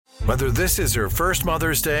Whether this is her first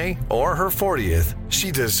Mother's Day or her 40th, she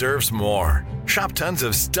deserves more. Shop tons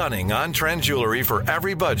of stunning on-trend jewelry for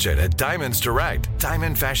every budget at Diamonds Direct.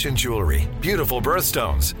 Diamond fashion jewelry, beautiful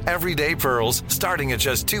birthstones, everyday pearls starting at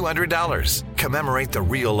just $200. Commemorate the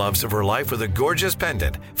real loves of her life with a gorgeous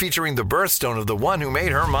pendant featuring the birthstone of the one who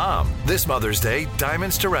made her mom. This Mother's Day,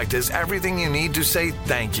 Diamonds Direct is everything you need to say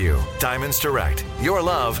thank you. Diamonds Direct. Your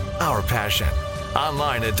love, our passion.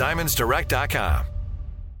 Online at diamondsdirect.com.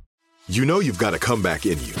 You know you've got a comeback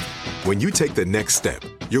in you. When you take the next step,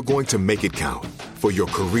 you're going to make it count. For your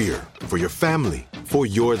career, for your family, for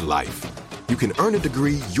your life. You can earn a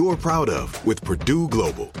degree you're proud of with Purdue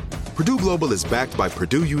Global. Purdue Global is backed by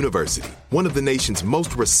Purdue University, one of the nation's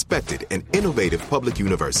most respected and innovative public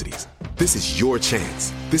universities. This is your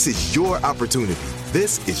chance. This is your opportunity.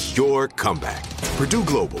 This is your comeback. Purdue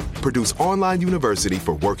Global, Purdue's online university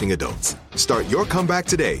for working adults. Start your comeback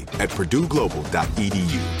today at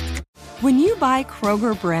purdueglobal.edu. When you buy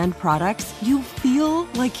Kroger brand products, you feel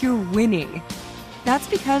like you're winning. That's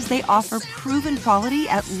because they offer proven quality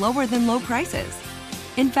at lower than low prices.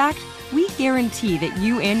 In fact, we guarantee that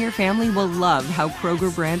you and your family will love how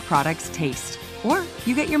Kroger brand products taste, or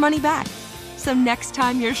you get your money back. So next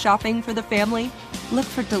time you're shopping for the family, look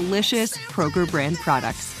for delicious Kroger brand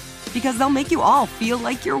products, because they'll make you all feel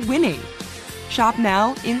like you're winning. Shop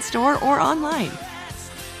now, in-store, or online.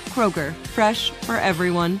 Kroger, fresh for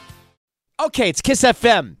everyone. Okay, it's Kiss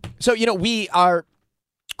FM. So, we are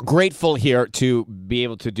grateful here to be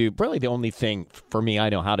able to do really the only thing for me I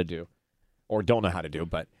know how to do, or don't know how to do,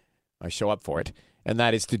 but I show up for it, and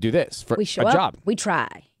that is to do this for we show a up, job. We try.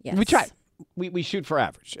 Yes. We try. We shoot for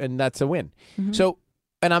average, and that's a win. Mm-hmm. So,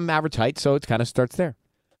 and I'm average height, so it kind of starts there.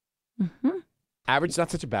 Mm-hmm. Average is not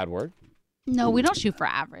such a bad word. No, we don't shoot for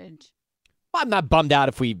average. Well, I'm not bummed out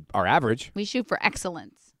if we are average. We shoot for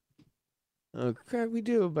excellence. Okay, we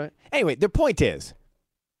do, but anyway, the point is,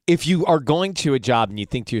 if you are going to a job and you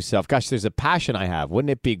think to yourself, gosh, there's a passion I have, wouldn't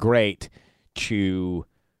it be great to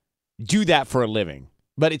do that for a living?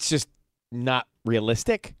 But it's just not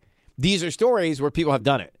realistic. These are stories where people have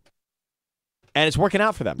done it, and it's working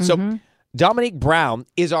out for them. Mm-hmm. So Dominique Brown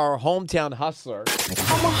is our hometown hustler.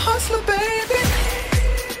 I'm a hustler, baby.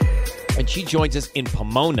 And she joins us in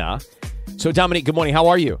Pomona. So Dominique, good morning. How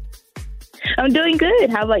are you? I'm doing good.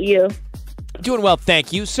 How about you? Doing well,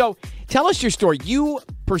 thank you. So tell us your story. You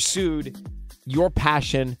pursued your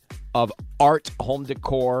passion of art, home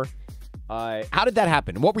decor. How did that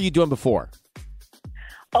happen? What were you doing before?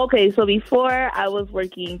 Okay, so before I was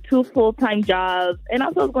working 2 full-time jobs, and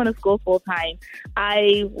also I was going to school full-time.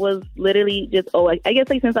 I was literally just, I guess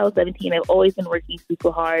since I was 17, I've always been working super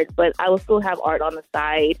hard, but I will still have art on the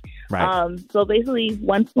side. Right. So basically,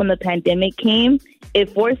 once when the pandemic came,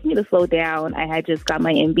 it forced me to slow down. I had just got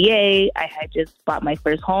my MBA. I had just bought my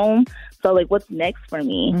first home. So, what's next for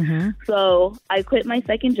me? Mm-hmm. So I quit my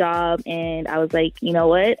second job, and I was like, you know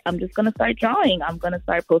what? I'm just going to start drawing. I'm going to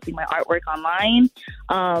start posting my artwork online.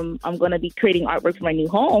 I'm going to be creating artwork for my new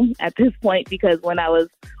home at this point, because when I was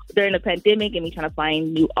during the pandemic and me trying to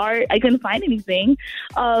find new art, I couldn't find anything.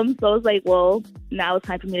 So I was like, well, now it's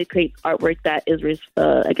time for me to create artwork that is,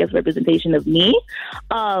 representation of me.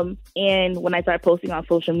 And when I started posting on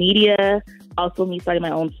social media, also me starting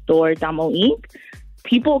my own store, Damo Inc.,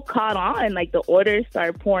 people caught on, the orders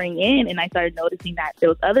started pouring in, and I started noticing that there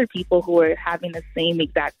was other people who were having the same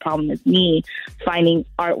exact problem as me, finding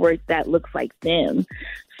artwork that looks like them.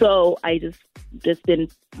 So I just been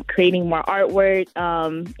creating more artwork,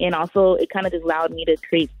 and also it kind of just allowed me to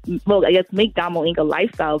make Damo Inc. a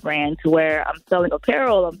lifestyle brand, to where I'm selling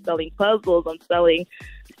apparel, I'm selling puzzles, I'm selling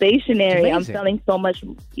stationery, I'm selling so much.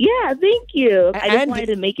 Yeah, thank you. I just wanted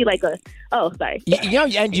to make it sorry.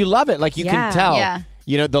 And you love it. You can tell. Yeah.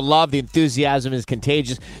 The love, the enthusiasm is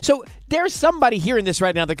contagious. So there's somebody hearing this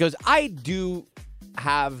right now that goes, I do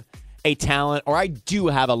have a talent, or I do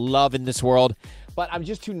have a love in this world, but I'm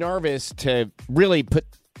just too nervous to really put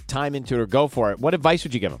time into it or go for it. What advice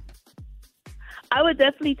would you give them? I would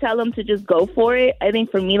definitely tell them to just go for it. I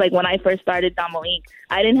think for me, when I first started Damo Inc.,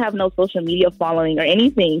 I didn't have no social media following or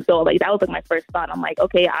anything. So that was my first thought. I'm like,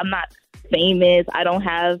 okay, I'm not famous. I don't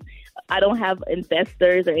have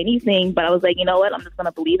investors or anything, but I was like, you know what? I'm just going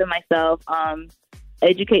to believe in myself,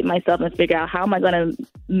 educate myself, and figure out how am I going to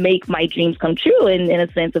make my dreams come true in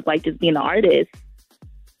a sense of just being an artist.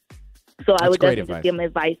 So I would definitely just give them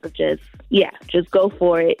advice of just go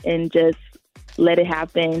for it and just let it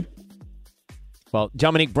happen. Well,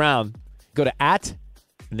 Dominique Brown, go to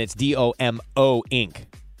and it's DOMO Inc.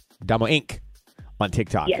 Damo Inc. on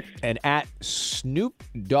TikTok. Yes. And at Snoop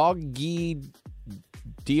Doggy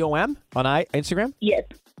DOM on Instagram? Yes.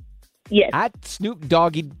 Yes. At Snoop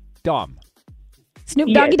Doggy Dom. Snoop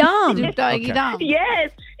Doggy Dom. Snoop Doggy Okay. Dom.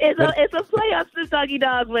 Yes, it's a play on Snoop Doggy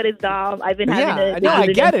Dog, but it's Dom. I've been having to. No, I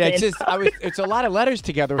get it. since- It's a lot of letters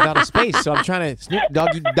together without a space, so I'm trying to Snoop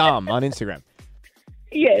Doggy Dom on Instagram.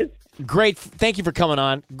 Yes. Great. Thank you for coming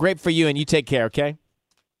on. Great for you, and you take care, okay?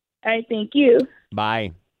 All right. Thank you.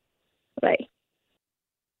 Bye. Bye.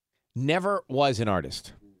 Never was an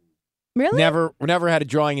artist. Really? Never had a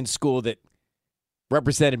drawing in school that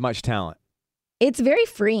represented much talent. It's very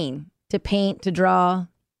freeing to paint, to draw.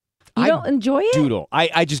 You I don't enjoy it? Doodle.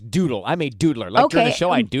 I just doodle. I'm a doodler. Like during the show,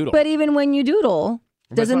 I doodle. But even when you doodle,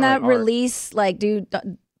 That's doesn't not that really art. release, like, do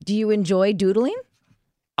you enjoy doodling?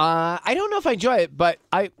 I don't know if I enjoy it, but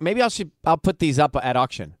maybe I'll put these up at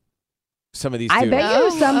auction. Some of these I doodles. bet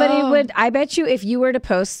you somebody Oh. would. I bet you if you were to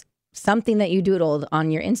post something that you doodled on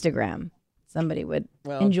your Instagram, somebody would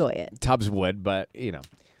Well, enjoy it. Tubbs would, but you know.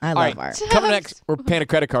 I All love right, art. coming next, we're paying a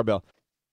credit card bill.